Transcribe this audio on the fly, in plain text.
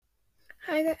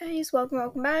Hi guys,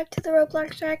 welcome back to the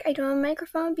Roblox track. I don't have a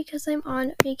microphone because I'm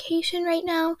on vacation right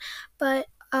now, but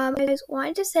I guys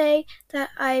wanted to say that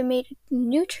I made a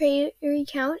new Trader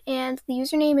account and the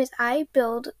username is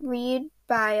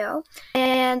iBuildReadBio,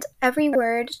 and every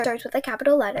word starts with a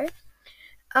capital letter.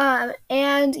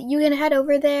 And you can head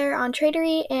over there on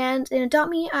Tradery, and in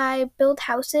Adopt Me I build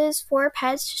houses for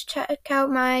pets. Just check out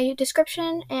my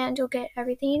description and you'll get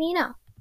everything you need to know.